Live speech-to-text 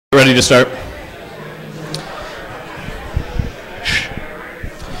Ready to start?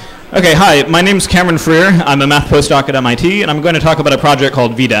 Okay, hi, my name's Cameron Freer. I'm a math postdoc at MIT, and I'm going to talk about a project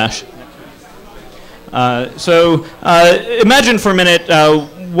called Vdash. Imagine for a minute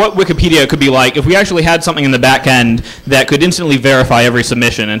what Wikipedia could be like if we actually had something in the back end that could instantly verify every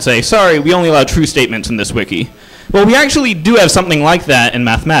submission and say, sorry, we only allow true statements in this wiki. Well, we actually do have something like that in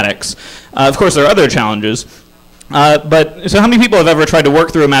mathematics. Of course, there are other challenges. So how many people have ever tried to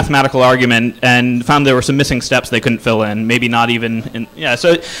work through a mathematical argument and found there were some missing steps they couldn't fill in? Maybe not even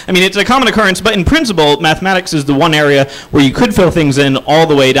so I mean, it's a common occurrence, but in principle, mathematics is the one area where you could fill things in all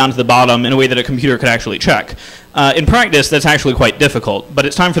the way down to the bottom in a way that a computer could actually check. In practice, that's actually quite difficult, but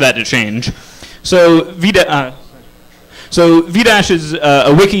it's time for that to change. So Vdash is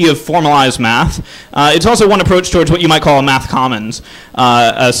a wiki of formalized math. It's also one approach towards what you might call a math commons,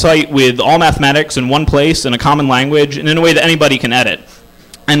 a site with all mathematics in one place in a common language and in a way that anybody can edit.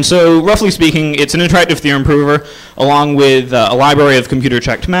 And so, roughly speaking, it's an interactive theorem prover along with a library of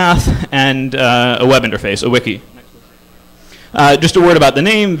computer-checked math and a web interface, a wiki. Just a word about the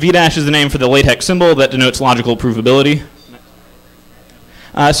name. Vdash is the name for the LaTeX symbol that denotes logical provability.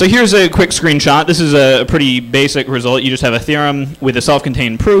 So here's a quick screenshot. This is a pretty basic result. You just have a theorem with a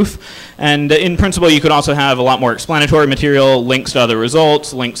self-contained proof. And in principle, you could also have a lot more explanatory material, links to other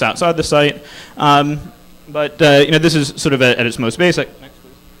results, links outside the site. This is sort of at its most basic.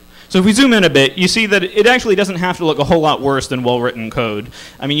 So if we zoom in a bit, you see that it actually doesn't have to look a whole lot worse than well-written code.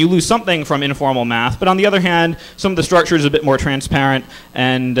 I mean, you lose something from informal math, but on the other hand, some of the structure is a bit more transparent,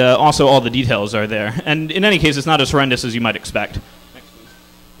 and also all the details are there. And in any case, it's not as horrendous as you might expect.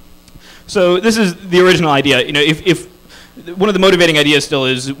 So this is the original idea. You know, if one of the motivating ideas still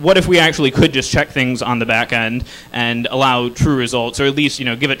is, what if we actually could just check things on the back end and allow true results, or at least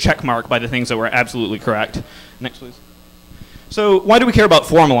give a check mark by the things that were absolutely correct. Next, please. So why do we care about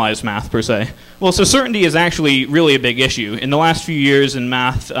formalized math, per se? Well, so certainty is actually really a big issue. In the last few years in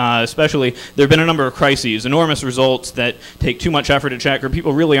math, especially, there have been a number of crises, enormous results that take too much effort to check, or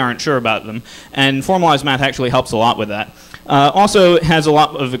people really aren't sure about them. And formalized math actually helps a lot with that. Also, it has a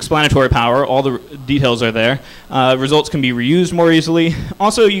lot of explanatory power. All the details are there. Results can be reused more easily.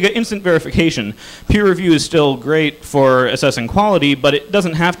 Also, you get instant verification. Peer review is still great for assessing quality, but it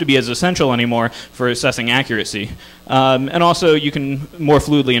doesn't have to be as essential anymore for assessing accuracy. And also, you can more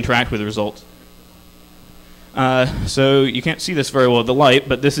fluidly interact with the results. So you can't see this very well with the light,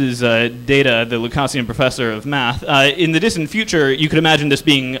 but this is Data, the Lucasian professor of math. In the distant future, you could imagine this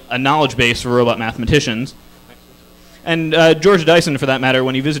being a knowledge base for robot mathematicians. And George Dyson, for that matter,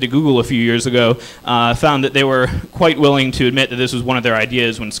 when he visited Google a few years ago, found that they were quite willing to admit that this was one of their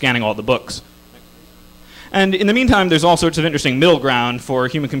ideas when scanning all the books. And in the meantime, there's all sorts of interesting middle ground for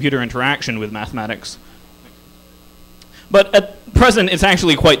human-computer interaction with mathematics. But at present, it's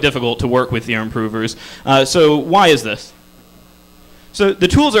actually quite difficult to work with theorem provers. So why is this? So the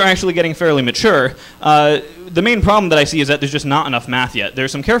tools are actually getting fairly mature. The main problem that I see is that there's just not enough math yet.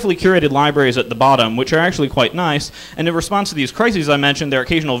 There's some carefully curated libraries at the bottom, which are actually quite nice. And in response to these crises I mentioned, there are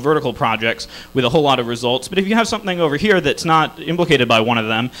occasional vertical projects with a whole lot of results. But if you have something over here that's not implicated by one of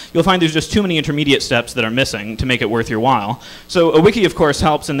them, you'll find there's just too many intermediate steps that are missing to make it worth your while. So a wiki, of course,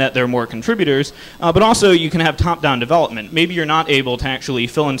 helps in that there are more contributors. But also, you can have top-down development. Maybe you're not able to actually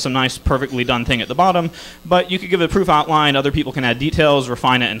fill in some nice, perfectly done thing at the bottom, but you could give a proof outline, other people can add details,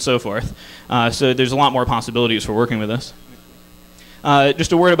 refine it, and so forth. So there's a lot more possibilities for working with this.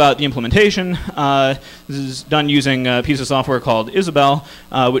 Just a word about the implementation. This is done using a piece of software called Isabelle,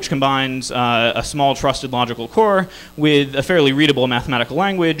 which combines a small trusted logical core with a fairly readable mathematical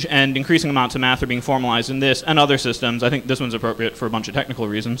language, and increasing amounts of math are being formalized in this and other systems. I think this one's appropriate for a bunch of technical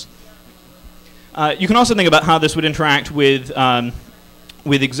reasons. You can also think about how this would interact with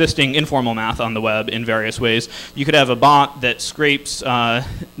existing informal math on the web in various ways. You could have a bot that scrapes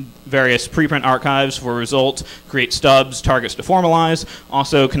various preprint archives for results, create stubs, targets to formalize,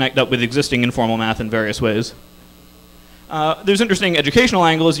 also connect up with existing informal math in various ways. There's interesting educational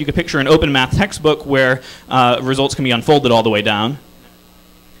angles. You could picture an open math textbook where results can be unfolded all the way down.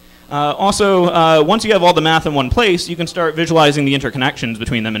 Once you have all the math in one place, you can start visualizing the interconnections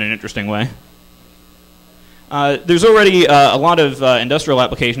between them in an interesting way. There's already a lot of industrial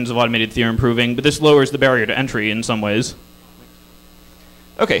applications of automated theorem proving, but this lowers the barrier to entry in some ways.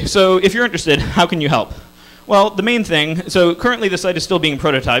 Okay, so if you're interested, how can you help? Well, the main thing, so currently the site is still being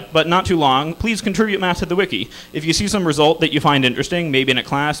prototyped, but not too long. Please contribute math to the wiki. If you see some result that you find interesting, maybe in a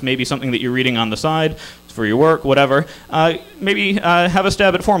class, maybe something that you're reading on the side for your work, whatever, maybe have a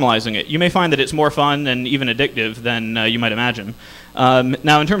stab at formalizing it. You may find that it's more fun and even addictive than you might imagine.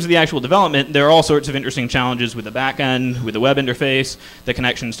 Now, in terms of the actual development, there are all sorts of interesting challenges with the backend, with the web interface, the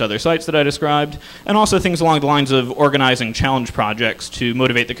connections to other sites that I described, and also things along the lines of organizing challenge projects to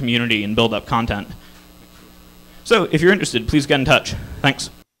motivate the community and build up content. So, if you're interested, please get in touch. Thanks.